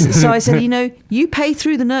is. So I said, you pay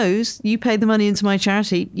through the nose, you pay the money into my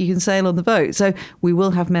charity, you can sail on the boat. So we will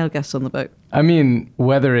have male guests on the boat. I mean,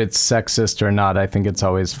 whether it's sexist or not, I think it's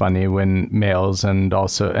always funny when males and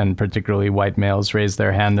particularly white males raise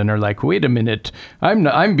their hand and are like, wait a minute,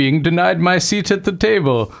 I'm being denied my seat at the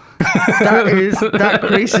table. That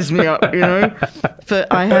creases me up,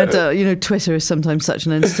 But I had, Twitter is sometimes such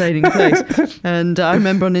an entertaining place. And I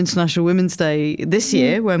remember on International Women's Day this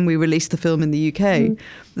year, when we released the film in the UK,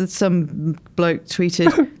 that some bloke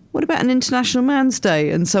tweeted, what about an International Man's Day?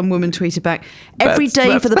 And some woman tweeted back, every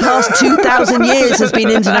day for the past 2,000 years has been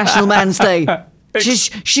International Man's Day.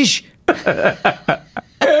 Shish.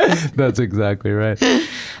 That's exactly right.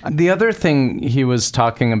 The other thing he was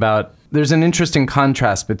talking about, there's an interesting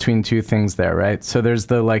contrast between two things there, right? So there's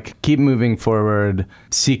the keep moving forward,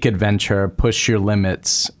 seek adventure, push your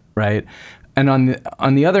limits, right? And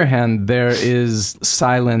on the other hand, there is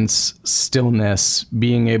silence, stillness,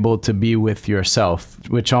 being able to be with yourself,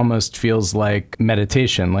 which almost feels like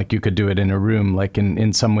meditation, like you could do it in a room. Like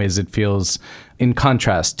in some ways it feels in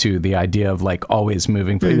contrast to the idea of always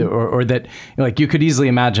moving forward, or that you could easily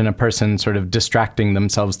imagine a person sort of distracting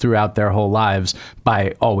themselves throughout their whole lives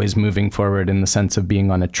by always moving forward in the sense of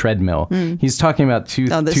being on a treadmill. He's talking about two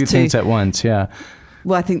things at once. Yeah.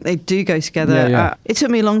 Well, I think they do go together. Yeah. It took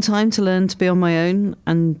me a long time to learn to be on my own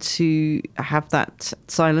and to have that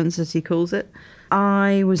silence, as he calls it.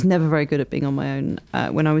 I was never very good at being on my own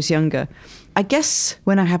when I was younger. I guess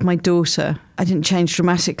when I had my daughter, I didn't change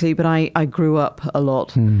dramatically, but I grew up a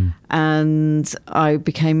lot and I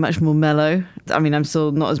became much more mellow. I mean, I'm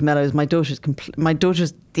still not as mellow as my daughter's. My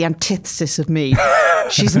daughter's the antithesis of me.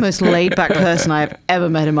 She's the most laid-back person I have ever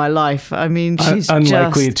met in my life. I mean, she's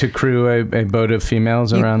unlikely to crew a boat of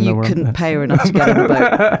females around the world. You couldn't pay her enough to get on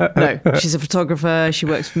the boat. No, she's a photographer. She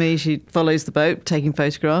works for me. She follows the boat, taking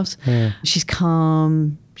photographs. Yeah. She's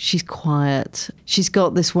calm. She's quiet. She's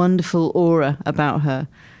got this wonderful aura about her,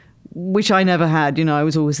 which I never had. I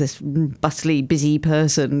was always this bustly, busy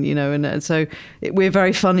person, and so we're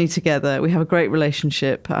very funny together. We have a great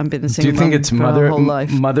relationship. I've been a single Do you think it's for our whole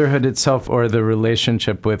life. motherhood itself, or the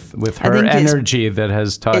relationship with her energy that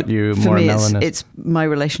has taught you more mellowness? It's my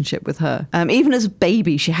relationship with her. Even as a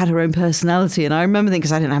baby, she had her own personality, and I remember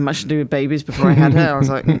because I didn't have much to do with babies before I had her. I was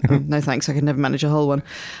like, no thanks, I could never manage a whole one.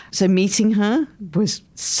 So meeting her was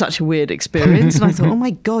such a weird experience, and I thought, oh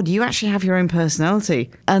my God, you actually have your own personality.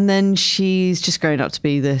 And then she's just grown up to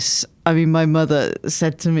be this. I mean, my mother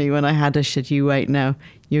said to me when I had her, she said, "You wait now,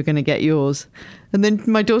 you're going to get yours." And then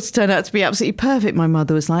my daughter turned out to be absolutely perfect. My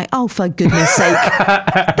mother was like, "Oh, for goodness sake,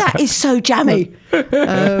 that is so jammy."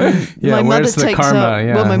 My mother takes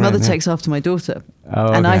karma? my mother takes after my daughter,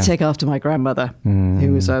 and I take after my grandmother,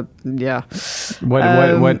 who was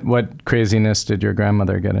What craziness did your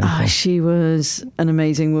grandmother get into? She was an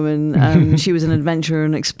amazing woman. She was an adventurer,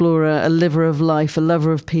 an explorer, a liver of life, a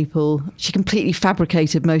lover of people. She completely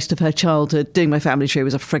fabricated most of her childhood. Doing my family tree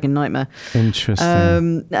was a frigging nightmare.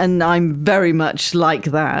 Interesting. And I'm very much like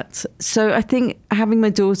that. So I think having my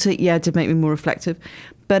daughter, did make me more reflective.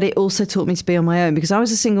 But it also taught me to be on my own, because I was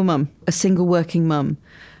a single mum, a single working mum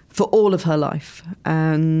for all of her life.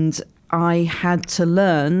 And I had to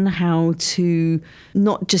learn how to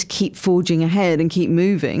not just keep forging ahead and keep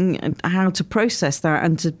moving, and how to process that,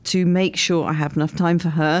 and to make sure I have enough time for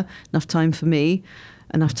her, enough time for me,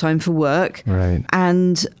 enough time for work. Right.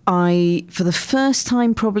 And I, for the first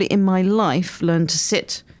time probably in my life, learned to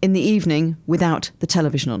sit in the evening without the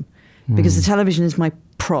television on, because the television is my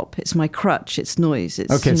prop, it's my crutch, it's noise.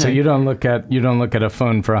 It's, okay, so you don't look at a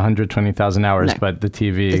phone for 120,000 hours, no, but the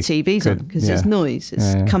TV's on, because it's noise,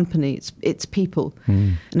 it's company, it's people.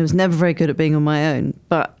 And I was never very good at being on my own,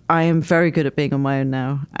 but I am very good at being on my own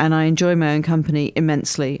now, and I enjoy my own company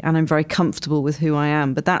immensely, and I'm very comfortable with who I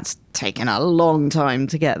am. But that's taken a long time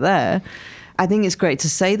to get there. I think it's great to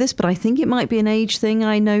say this, but I think it might be an age thing.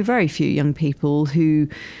 I know very few young people who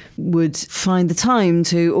would find the time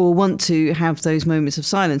to or want to have those moments of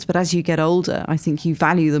silence. But as you get older, I think you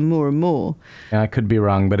value them more and more. Yeah, I could be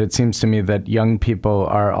wrong, but it seems to me that young people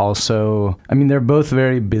are also, I mean, they're both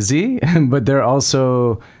very busy, but they're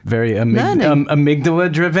also very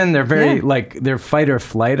amygdala driven. They're very they're fight or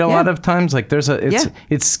flight a lot of times. Like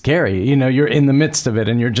it's scary. You're in the midst of it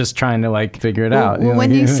and you're just trying to figure it out. Well,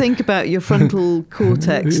 when you think about your frontal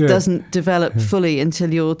cortex doesn't develop fully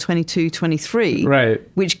until you're 22, 23. Right.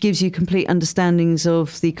 Which gives you complete understandings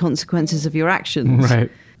of the consequences of your actions.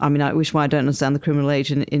 Right. I mean, I wish why I don't understand the criminal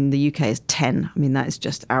age in the UK is 10. I mean, that is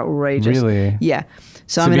just outrageous. Really? Yeah.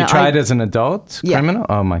 So you tried as an adult criminal?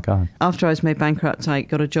 Oh, my God. After I was made bankrupt, I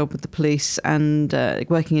got a job with the police and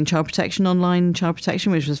working in child protection, online child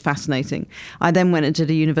protection, which was fascinating. I then went and did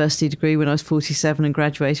a university degree when I was 47 and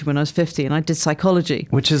graduated when I was 50, and I did psychology.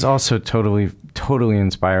 Which is also totally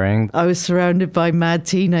inspiring. I was surrounded by mad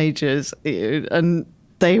teenagers, and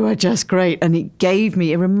they were just great. And it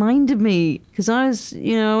reminded me, because I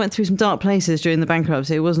went through some dark places during the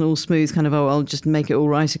bankruptcy. It wasn't all smooth, kind of, I'll just make it all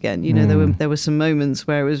right again. There were some moments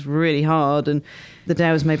where it was really hard. And the day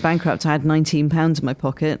I was made bankrupt, I had £19 in my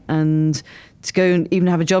pocket. And to go and even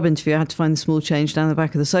have a job interview, I had to find the small change down the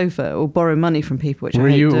back of the sofa or borrow money from people, which were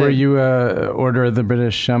you Order of the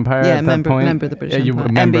British Empire at that point? Member of the British Empire.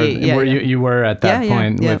 MBE, you were at that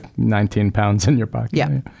point with £19 in your pocket.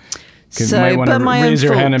 Yeah. You might want to raise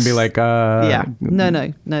your hand and be like, no. I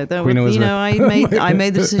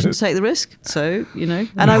made the decision to take the risk. So,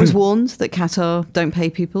 and I was warned that Qatar don't pay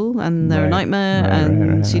people and they're a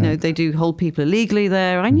nightmare, they do hold people illegally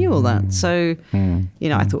there. I knew all that. So,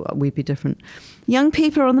 I thought we'd be different. Young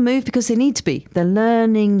people are on the move because they need to be. They're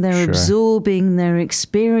learning, they're absorbing, they're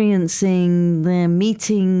experiencing, they're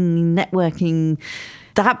meeting, networking.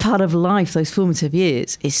 That part of life, those formative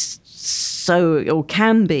years, is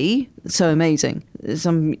can be so amazing.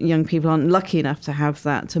 Some young people aren't lucky enough to have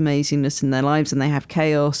that amazingness in their lives, and they have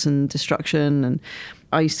chaos and destruction. And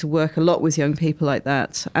I used to work a lot with young people like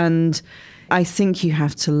that. And I think you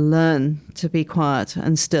have to learn to be quiet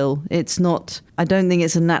and still. I don't think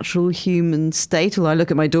it's a natural human state. Although I look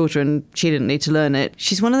at my daughter and she didn't need to learn it.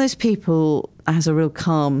 She's one of those people that has a real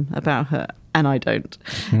calm about her. And I don't.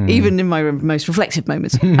 Even in my most reflective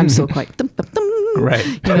moments, I'm still quite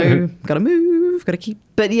right. Gotta move, gotta keep.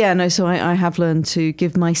 But so I have learned to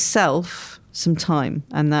give myself some time,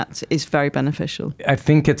 and that is very beneficial. I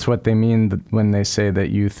think it's what they mean when they say that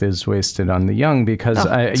youth is wasted on the young, because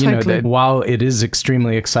Totally. that while it is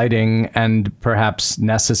extremely exciting and perhaps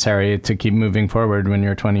necessary to keep moving forward when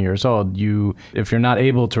you're 20 years old, if you're not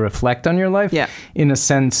able to reflect on your life, in a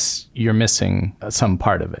sense, you're missing some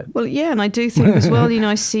part of it. Well, yeah, and I do think as well,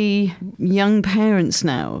 I see young parents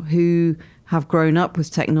now who have grown up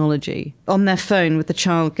with technology on their phone with the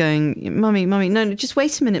child going, Mummy, no, just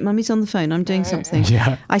wait a minute, Mummy's on the phone, I'm doing something.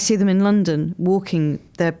 Yeah. I see them in London walking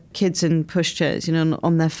their kids in pushchairs,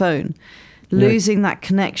 on their phone, losing that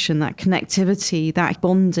connection, that connectivity, that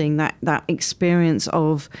bonding, that experience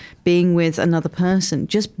of being with another person,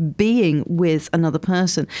 just being with another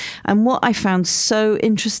person. And what I found so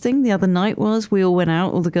interesting the other night was we all went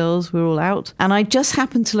out, all the girls were all out, and I just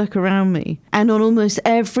happened to look around me, and on almost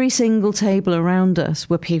every single table around us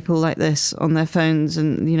were people like this on their phones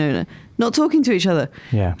and, not talking to each other.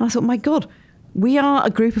 Yeah. And I thought, my God, we are a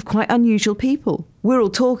group of quite unusual people. We're all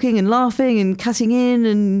talking and laughing and cutting in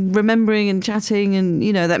and remembering and chatting, and,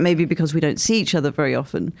 that may be because we don't see each other very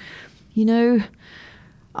often.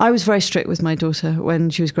 I was very strict with my daughter when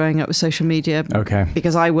she was growing up with social media. Okay.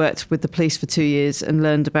 Because I worked with the police for 2 years and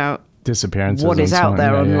learned about disappearances, what is out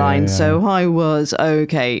there online. Yeah. So I was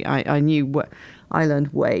okay. I knew I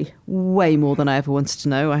learned way more than I ever wanted to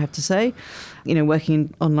know, I have to say. Working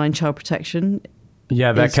in online child protection.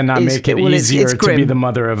 Yeah, that cannot make it easier it's to be the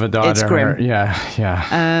mother of a daughter. It's grim. Yeah.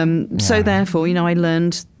 So therefore, I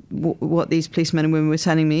learned what these policemen and women were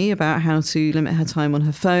telling me about how to limit her time on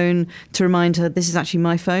her phone, to remind her, this is actually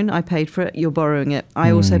my phone, I paid for it, you're borrowing it.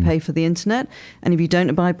 I also pay for the internet, and if you don't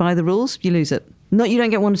abide by the rules, you lose it. Not you don't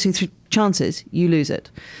get 1 or 2 chances, you lose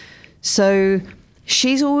it. So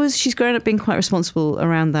she's grown up being quite responsible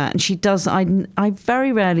around that, and she does. I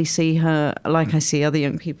very rarely see her like I see other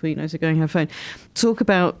young people, so going her phone. Talk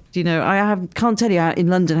about, can't tell you in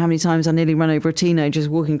London how many times I nearly run over a teenager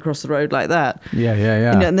walking across the road like that. Yeah.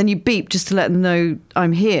 And then you beep just to let them know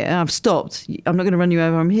I'm here. I've stopped. I'm not going to run you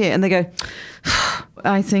over. I'm here. And they go,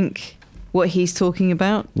 I think what he's talking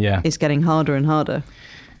about is getting harder and harder.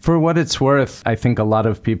 For what it's worth, I think a lot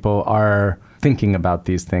of people are thinking about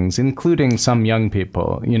these things, including some young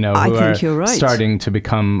people, who you're right. starting to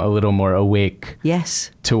become a little more awake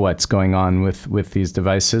to what's going on with these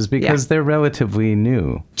devices, because they're relatively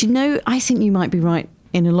new. Do I think you might be right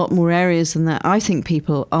in a lot more areas than that. I think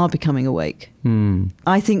people are becoming awake.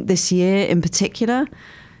 I think this year in particular,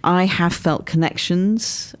 I have felt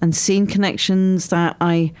connections and seen connections that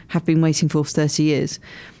I have been waiting for 30 years.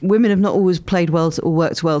 Women have not always played well or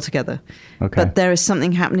worked well together. Okay. But there is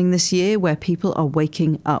something happening this year where people are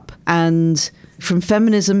waking up. And from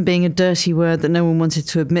feminism being a dirty word that no one wanted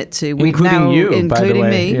to admit to, including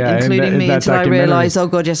me, until I realised, oh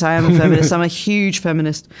God, yes, I am a feminist. I'm a huge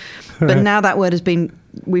feminist. But now that word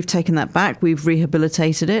we've taken that back, we've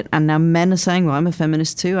rehabilitated it, and now men are saying, well, I'm a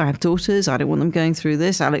feminist too, I have daughters, I don't want them going through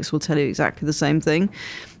this. Alex will tell you exactly the same thing.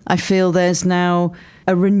 I feel there's now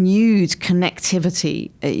a renewed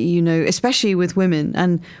connectivity, especially with women,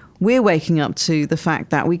 and we're waking up to the fact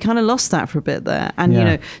that we kind of lost that for a bit there.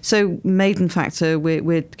 And, so Maiden Factor,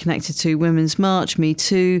 we're connected to Women's March, Me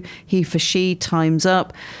Too, He for She, Time's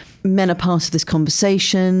Up. Men are part of this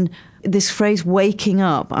conversation. This phrase waking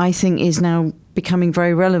up, I think, is now becoming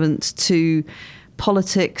very relevant to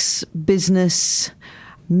politics, business,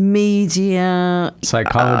 media,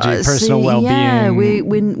 psychology, personal well-being. Yeah,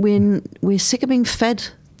 we're sick of being fed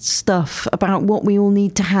stuff about what we all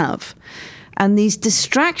need to have. And these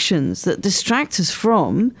distractions that distract us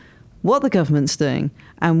from what the government's doing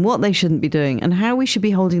and what they shouldn't be doing and how we should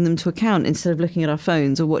be holding them to account instead of looking at our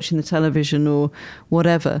phones or watching the television or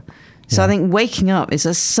whatever. So I think waking up is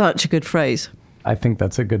such a good phrase. I think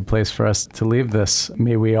that's a good place for us to leave this.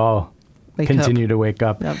 May we all continue to wake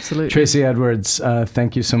up. Absolutely. Tracy Edwards,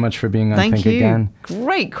 thank you so much for being on Think Again.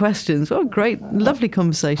 Great questions. What a great, lovely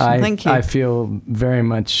conversation. Thank you. I feel very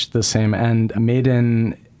much the same. And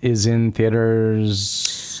Maiden is in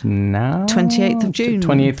theaters now? 28th of June.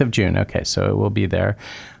 28th of June. Okay, so it will be there.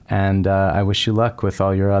 And I wish you luck with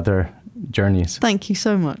all your other journeys. Thank you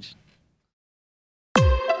so much.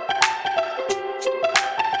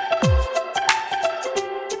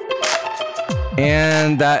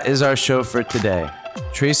 And that is our show for today.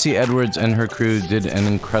 Tracy Edwards and her crew did an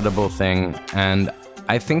incredible thing, and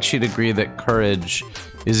I think she'd agree that courage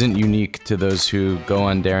isn't unique to those who go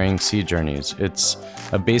on daring sea journeys. It's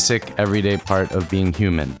a basic, everyday part of being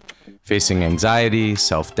human. Facing anxiety,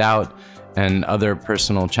 self-doubt, and other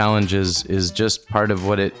personal challenges is just part of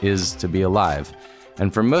what it is to be alive.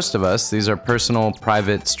 And for most of us, these are personal,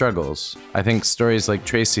 private struggles. I think stories like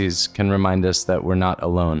Tracy's can remind us that we're not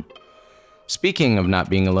alone. Speaking of not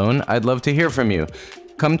being alone, I'd love to hear from you.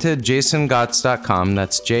 Come to jasongots.com,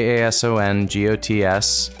 that's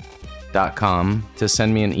JASONGOTS.com, to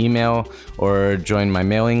send me an email or join my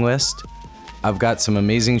mailing list. I've got some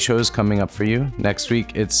amazing shows coming up for you. Next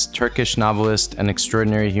week, it's Turkish novelist and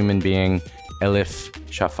extraordinary human being Elif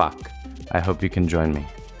Shafak. I hope you can join me.